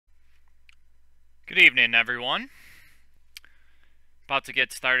Good evening, everyone. About to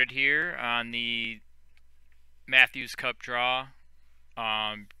get started here on the Matthews Cup draw.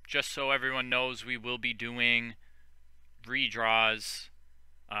 Just so everyone knows, we will be doing redraws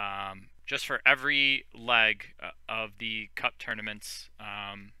just for every leg of the Cup tournaments.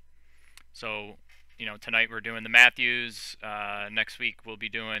 So, tonight we're doing the Matthews. Next week we'll be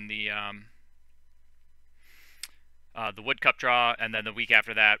doing the Wood Cup draw, and then the week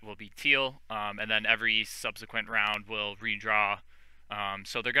after that will be Teal, and then every subsequent round will redraw.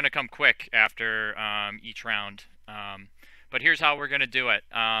 So they're going to come quick after each round. But here's how we're going to do it.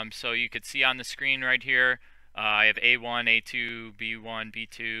 So you could see on the screen right here, I have A1, A2, B1,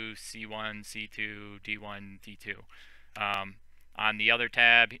 B2, C1, C2, D1, D2. On the other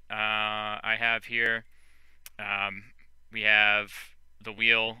tab I have here, we have the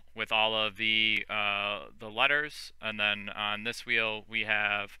wheel with all of the letters, and then on this wheel we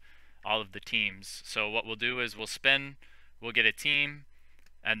have all of the teams. So what we'll do is we'll spin, we'll get a team,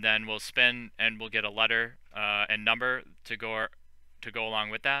 and then we'll spin and we'll get a letter and number to go along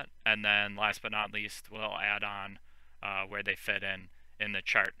with that, and then last but not least we'll add on where they fit in the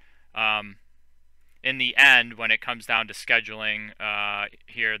chart. In the end, when it comes down to scheduling,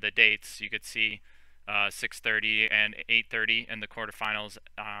 here are the dates. You could see 6:30 and 8:30 in the quarterfinals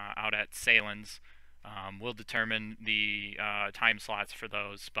out at Salen's. We'll determine the time slots for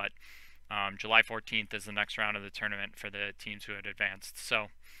those, but July 14th is the next round of the tournament for the teams who had advanced. So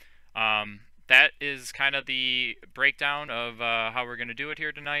that is kind of the breakdown of how we're going to do it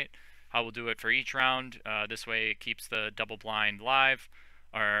here tonight, how we'll do it for each round. This way it keeps the double blind live,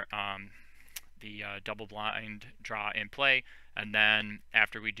 or the double blind draw in play, and then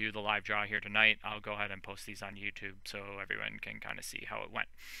after we do the live draw here tonight, I'll go ahead and post these on YouTube so everyone can kind of see how it went.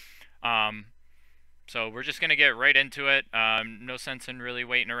 So we're just going to get right into it. No sense in really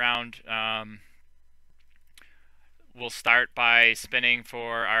waiting around. We'll start by spinning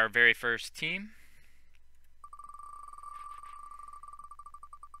for our very first team.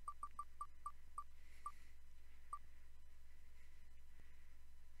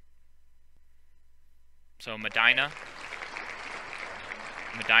 So Medina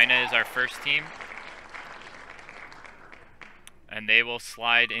is our first team, and they will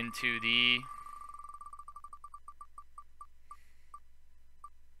slide into the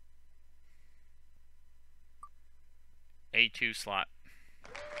A2 slot.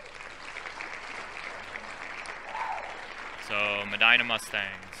 So Medina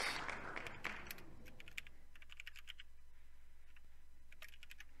Mustangs.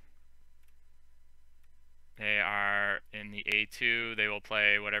 They are in the A2. They will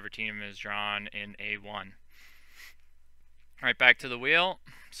play whatever team is drawn in A1. Alright, back to the wheel.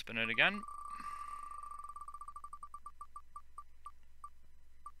 Spin it again.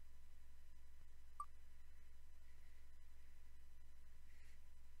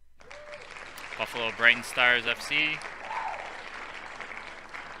 Buffalo Brighton Stars FC.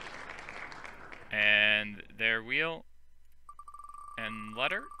 And their wheel and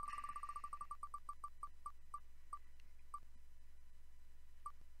letter.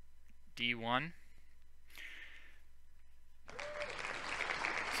 D1.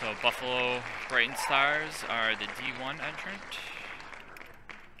 So Buffalo Brighton Stars are the D1 entrant.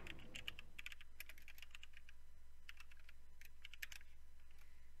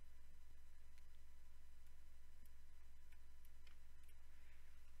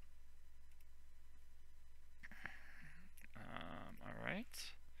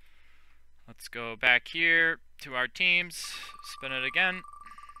 Alright. Let's go back here to our teams. Spin it again.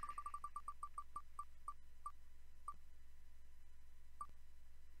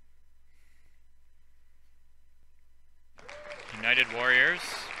 United Warriors,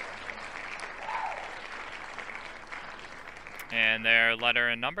 and their letter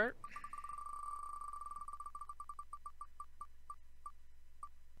and number.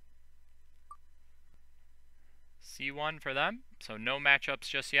 C1 for them, so no matchups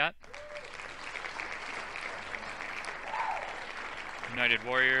just yet. United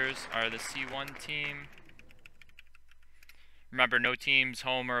Warriors are the C1 team. Remember, no teams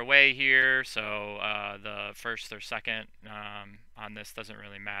home or away here, so the first or second on this doesn't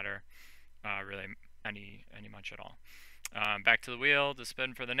really matter, really any much at all. Back to the wheel to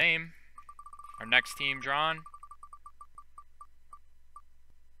spin for the name. Our next team drawn.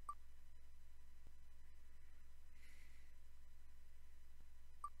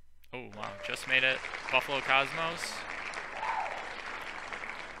 Oh wow, just made it. Buffalo Cosmos.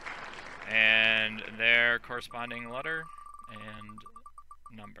 And their corresponding letter and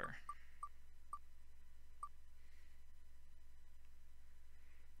number.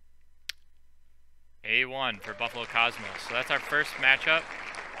 day 1 for Buffalo Cosmos. So that's our first matchup.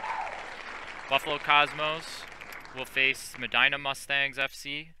 Buffalo Cosmos will face Medina Mustangs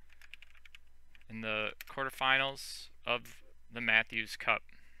FC in the quarterfinals of the Matthews Cup.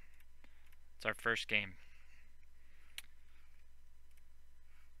 It's our first game.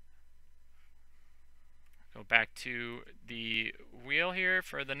 Go back to the wheel here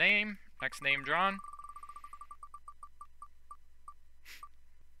for the name. Next name drawn.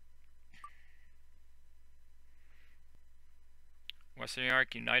 Western New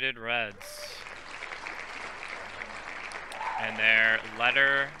York United Reds. And their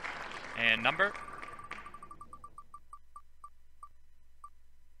letter and number.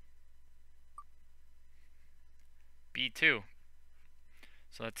 B2.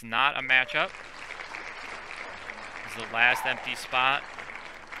 So that's not a matchup. This is the last empty spot.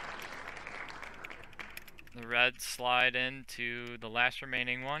 The Reds slide into the last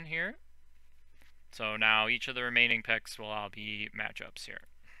remaining one here. So now each of the remaining picks will all be matchups here.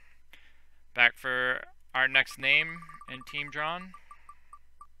 Back for our next name and team drawn.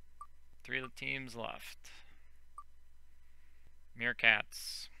 3 of the teams left.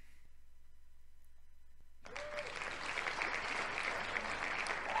 Meerkats.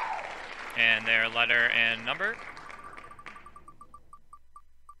 And their letter and number.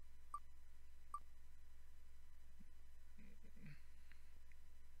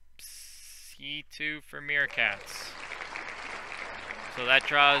 C2 for Meerkats. So that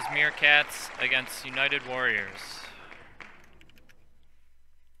draws Meerkats against United Warriors.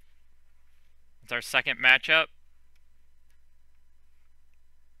 It's our second matchup.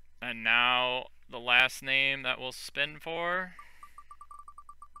 And now the last name that we'll spin for.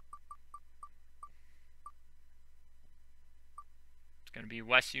 It's going to be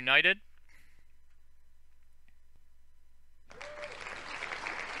West United.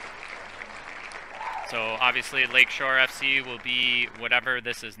 So obviously Lakeshore FC will be whatever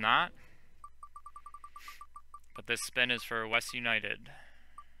this is not. But this spin is for West United.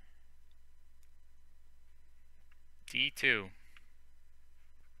 D2.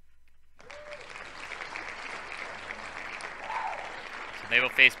 So they will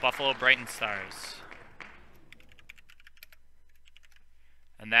face Buffalo Brighton Stars.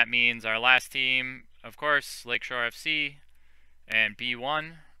 And that means our last team, of course, Lakeshore FC and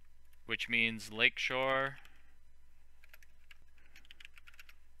B1, which means Lakeshore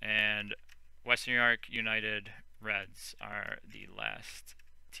and Western New York United Reds are the last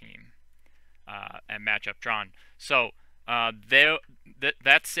team and matchup drawn. So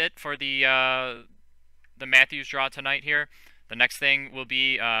that's it for the Matthews draw tonight here. The next thing will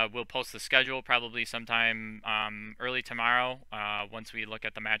be we'll post the schedule probably sometime early tomorrow once we look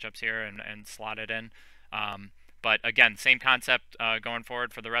at the matchups here and slot it in. But again, same concept going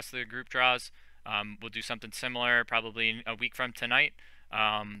forward for the rest of the group draws. We'll do something similar probably a week from tonight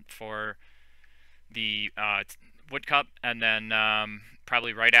for the Wood Cup, and then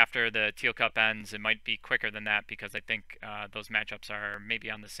probably right after the Teal Cup ends. It might be quicker than that because I think those matchups are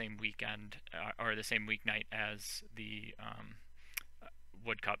maybe on the same weekend or the same weeknight as the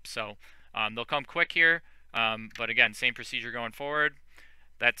Wood Cup. So they'll come quick here, but again, same procedure going forward.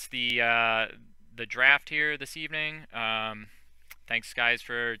 That's the draft here this evening. Thanks guys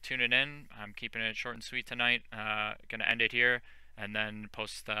for tuning in. I'm keeping it short and sweet tonight. Gonna end it here and then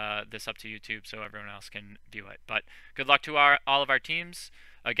post this up to YouTube so everyone else can view it. But good luck to all of our teams.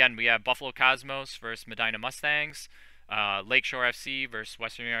 Again, we have Buffalo Cosmos versus Medina Mustangs, Lakeshore FC versus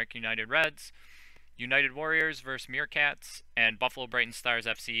Western New York United Reds, United Warriors versus Meerkats, and Buffalo Brighton Stars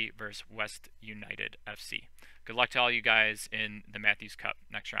FC versus West United FC. Good luck to all you guys in the Matthews Cup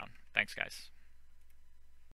next round. Thanks, guys.